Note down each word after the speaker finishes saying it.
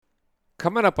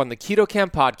Coming up on the Keto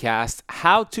Camp podcast,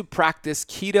 how to practice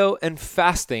keto and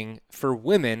fasting for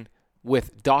women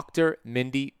with Dr.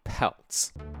 Mindy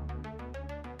Pelz.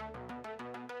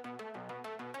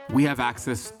 We have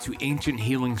access to ancient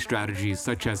healing strategies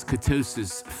such as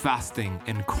ketosis, fasting,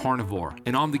 and carnivore.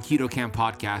 And on the Keto Camp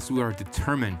podcast, we are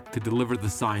determined to deliver the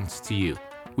science to you.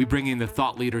 We bring in the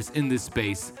thought leaders in this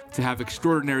space to have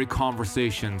extraordinary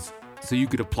conversations so you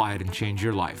could apply it and change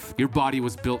your life. Your body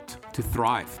was built to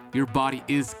thrive. Your body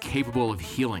is capable of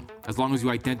healing as long as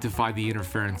you identify the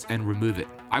interference and remove it.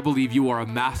 I believe you are a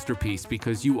masterpiece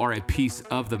because you are a piece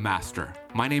of the master.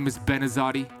 My name is Ben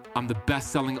Azadi. I'm the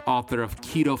best-selling author of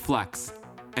Keto Flex,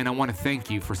 and I want to thank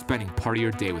you for spending part of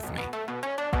your day with me.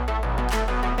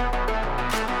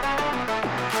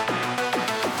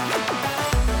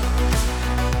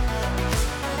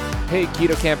 Hey,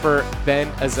 Keto Camper, Ben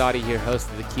Azadi here, host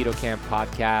of the Keto Camp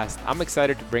podcast. I'm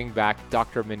excited to bring back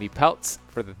Dr. Mindy Pelz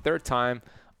for the third time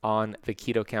on the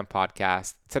Keto Camp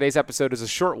podcast. Today's episode is a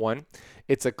short one.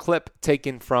 It's a clip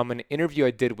taken from an interview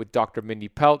I did with Dr. Mindy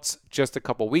Pelz just a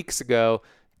couple weeks ago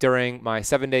during my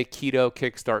 7-day Keto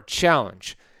Kickstart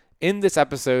Challenge. In this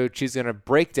episode, she's going to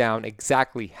break down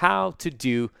exactly how to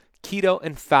do keto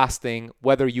and fasting,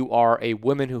 whether you are a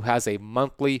woman who has a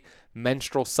monthly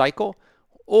menstrual cycle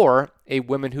or a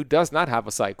woman who does not have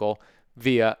a cycle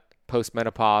via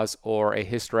postmenopause or a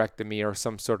hysterectomy or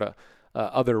some sort of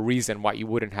other reason why you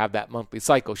wouldn't have that monthly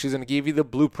cycle. She's going to give you the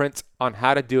blueprint on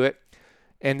how to do it.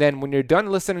 And then when you're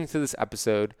done listening to this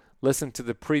episode, listen to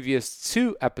the previous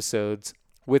 2 episodes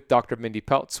with Dr. Mindy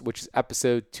Pelz, which is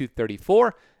episode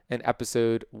 234 and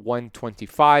episode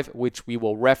 125, which we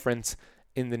will reference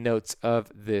in the notes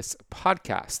of this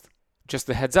podcast. Just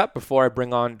a heads up before I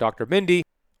bring on Dr. Mindy,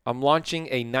 I'm launching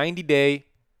a 90-day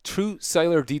true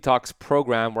cellular detox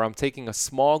program where I'm taking a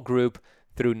small group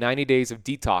through 90 days of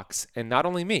detox. And not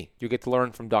only me, you get to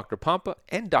learn from Dr. Pompa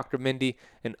and Dr. Mindy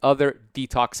and other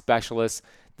detox specialists.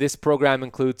 This program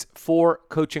includes 4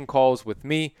 coaching calls with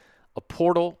me, a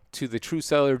portal to the True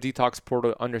Cellular Detox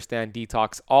portal to understand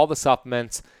detox, all the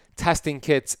supplements, testing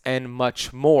kits, and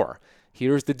much more.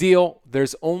 Here's the deal.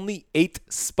 There's only 8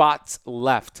 spots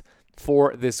left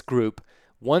for this group.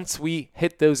 Once we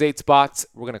hit those 8 spots,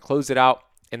 we're going to close it out,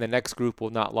 and the next group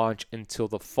will not launch until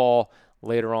the fall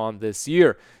later on this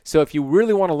year. So if you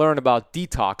really want to learn about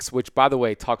detox, which, by the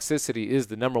way, toxicity is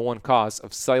the number 1 cause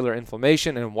of cellular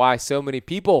inflammation and why so many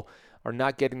people are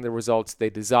not getting the results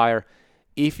they desire,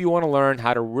 if you want to learn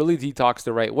how to really detox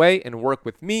the right way and work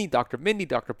with me, Dr. Mindy,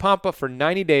 Dr. Pompa, for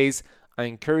 90 days, I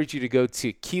encourage you to go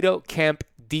to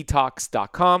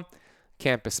ketocampdetox.com.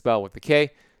 Camp is spelled with a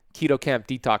K.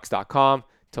 ketocampdetox.com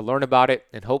to learn about it,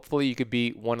 and hopefully you could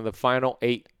be one of the final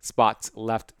 8 spots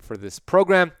left for this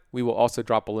program. We will also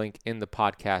drop a link in the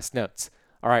podcast notes.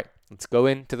 All right, let's go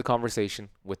into the conversation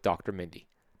with Dr. Mindy.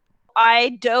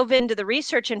 I dove into the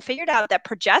research and figured out that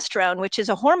progesterone, which is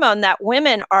a hormone that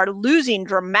women are losing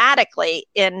dramatically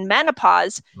in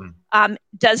menopause,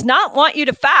 does not want you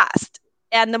to fast.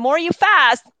 And the more you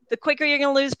fast, the quicker you're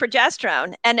going to lose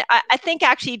progesterone. And I think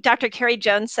actually Dr. Carrie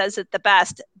Jones says it the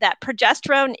best, that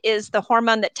progesterone is the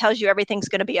hormone that tells you everything's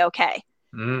going to be okay.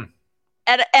 And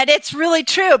it's really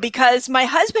true, because my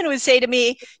husband would say to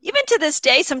me, even to this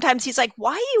day, sometimes he's like,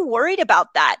 why are you worried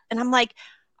about that? And I'm like,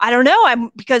 I don't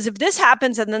know. Because if this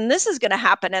happens and then this is going to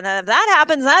happen, and then if that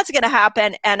happens, that's going to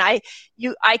happen. And I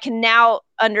can now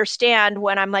understand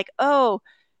when I'm like, oh,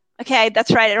 okay, that's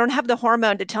right. I don't have the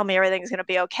hormone to tell me everything's going to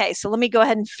be okay. So let me go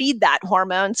ahead and feed that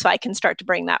hormone so I can start to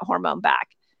bring that hormone back.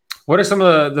 What are some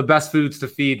of the best foods to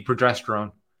feed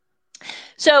progesterone?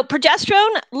 So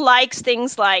progesterone likes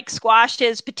things like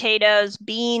squashes, potatoes,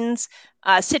 beans,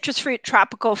 citrus fruit,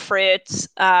 tropical fruits,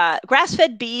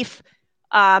 grass-fed beef.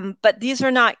 But these are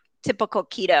not typical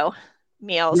keto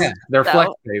meals. Yeah, they're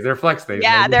flex days. They're flex days.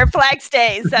 Yeah, they're flex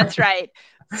days. That's right.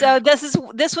 So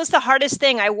this was the hardest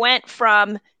thing. I went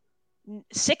from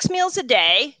 6 meals a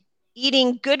day,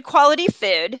 eating good quality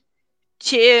food,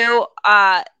 to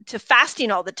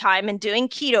fasting all the time and doing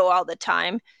keto all the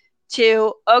time,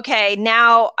 to, okay,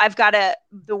 now I've got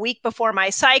the week before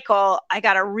my cycle, I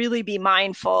got to really be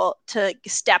mindful to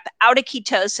step out of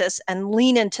ketosis and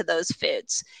lean into those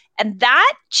foods. And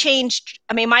that changed.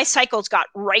 I mean, my cycles got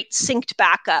right synced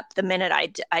back up the minute I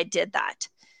did that.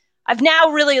 I've now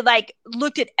really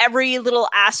looked at every little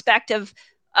aspect of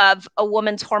a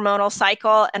woman's hormonal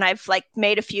cycle, and I've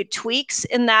made a few tweaks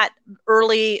in that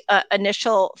early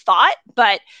initial thought,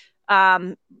 but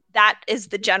that is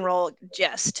the general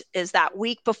gist, is that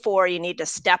week before you need to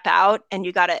step out, and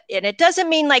and it doesn't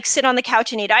mean sit on the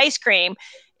couch and eat ice cream.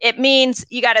 It means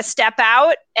you got to step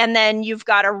out and then you've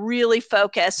got to really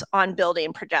focus on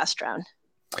building progesterone.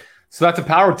 So that's a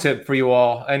power tip for you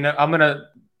all. And I'm going to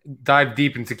dive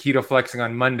deep into keto flexing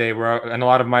on Monday, and a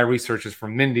lot of my research is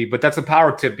from Mindy, but that's a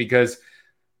power tip because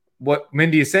what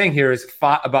Mindy is saying here is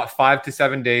about 5 to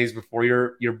 7 days before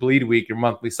your bleed week, your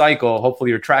monthly cycle, hopefully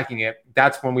you're tracking it.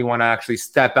 That's when we want to actually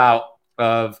step out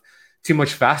of too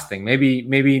much fasting,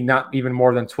 maybe not even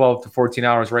more than 12 to 14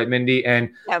 hours, right, Mindy? And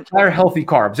higher healthy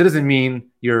carbs. It doesn't mean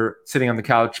you're sitting on the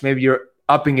couch. Maybe you're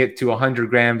upping it to 100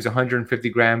 grams, 150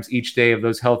 grams each day of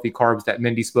those healthy carbs that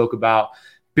Mindy spoke about,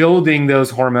 building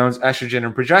those hormones, estrogen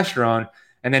and progesterone.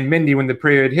 And then Mindy, when the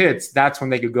period hits, that's when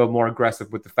they could go more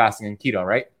aggressive with the fasting and keto,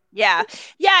 right? Yeah.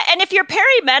 Yeah. And if you're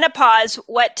perimenopause,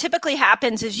 what typically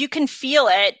happens is you can feel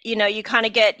it. You kind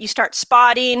of you start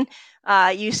spotting,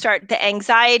 you start the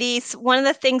anxieties. One of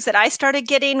the things that I started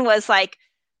getting was like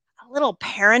a little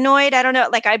paranoid. I don't know.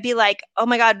 Like I'd be like, oh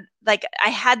my God, like I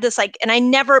had this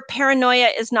paranoia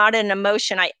is not an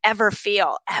emotion I ever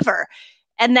feel ever.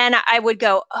 And then I would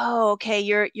go, oh, okay,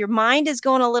 your mind is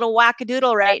going a little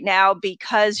wackadoodle right now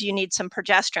because you need some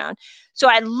progesterone. So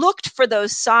I looked for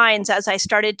those signs as I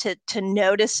started to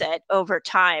notice it over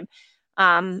time.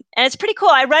 And it's pretty cool.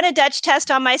 I run a Dutch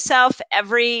test on myself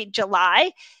every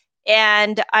July,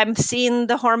 and I'm seeing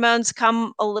the hormones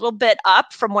come a little bit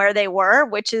up from where they were,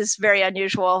 which is very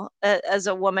unusual. As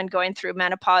a woman going through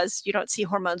menopause, you don't see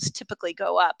hormones typically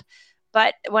go up.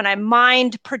 But when I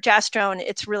mined progesterone,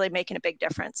 it's really making a big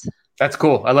difference. That's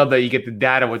cool. I love that you get the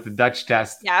data with the Dutch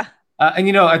test. Yeah.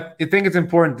 And I think it's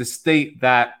important to state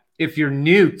that if you're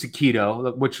new to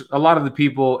keto, which a lot of the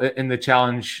people in the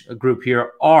challenge group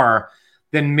here are,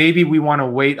 then maybe we want to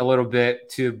wait a little bit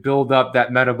to build up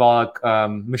that metabolic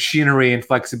machinery and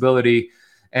flexibility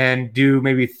and do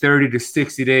maybe 30 to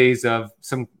 60 days of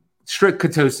some strict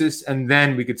ketosis, and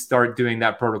then we could start doing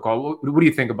that protocol. What do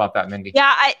you think about that, Mindy?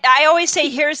 Yeah, I always say,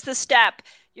 here's the step.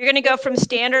 You're going to go from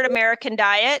standard American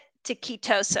diet to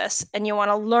ketosis, and you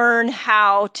want to learn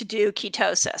how to do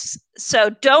ketosis.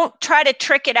 So don't try to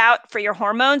trick it out for your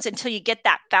hormones until you get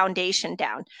that foundation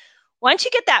down. Once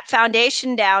you get that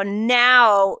foundation down,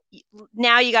 now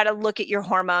you got to look at your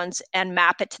hormones and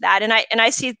map it to that. And I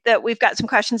see that we've got some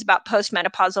questions about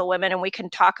postmenopausal women, and we can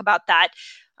talk about that.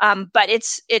 But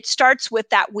it starts with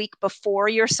that week before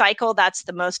your cycle. That's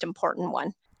the most important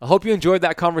one. I hope you enjoyed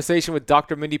that conversation with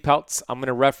Dr. Mindy Pelz. I'm going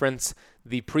to reference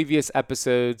the previous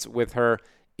episodes with her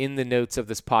in the notes of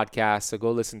this podcast, so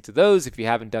go listen to those if you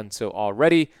haven't done so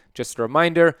already. Just a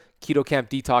reminder,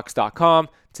 ketocampdetox.com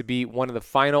to be one of the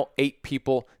final 8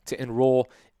 people to enroll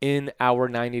in our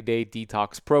 90-day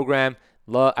detox program.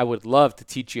 I would love to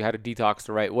teach you how to detox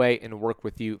the right way and work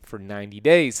with you for 90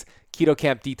 days.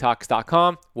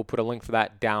 ketocampdetox.com. We'll put a link for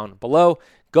that down below.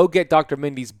 Go get Dr.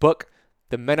 Mindy's book,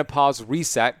 The Menopause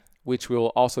Reset, which we will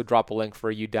also drop a link for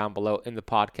you down below in the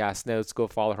podcast notes. Go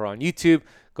follow her on YouTube.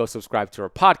 Go subscribe to her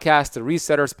podcast, the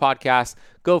Resetters podcast.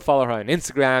 Go follow her on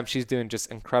Instagram. She's doing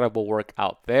just incredible work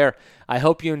out there. I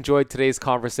hope you enjoyed today's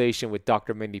conversation with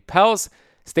Dr. Mindy Pelz.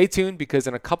 Stay tuned because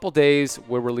in a couple days,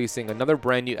 we're releasing another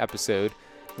brand new episode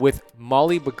with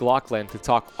Molly McLaughlin to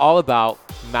talk all about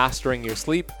mastering your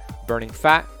sleep, burning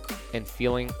fat, and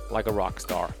feeling like a rock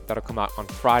star. That'll come out on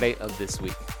Friday of this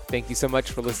week. Thank you so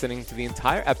much for listening to the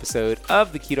entire episode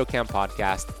of the Keto Camp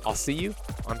podcast. I'll see you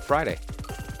on Friday.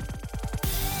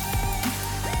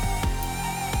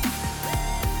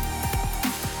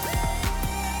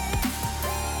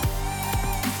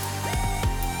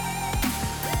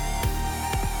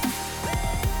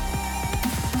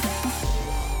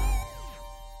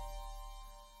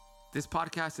 This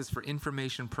podcast is for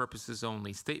information purposes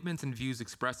only. Statements and views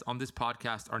expressed on this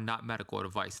podcast are not medical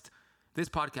advice. This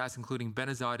podcast, including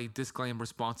Benazati, disclaim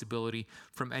responsibility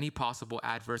from any possible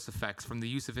adverse effects from the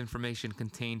use of information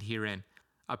contained herein.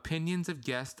 Opinions of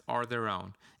guests are their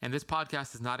own, and this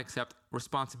podcast does not accept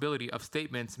responsibility of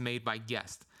statements made by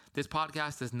guests. This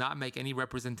podcast does not make any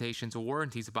representations or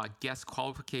warranties about guest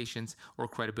qualifications or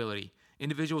credibility.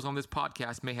 Individuals on this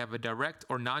podcast may have a direct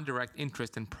or non-direct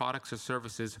interest in products or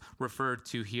services referred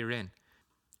to herein.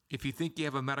 If you think you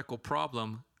have a medical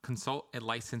problem, consult a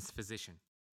licensed physician.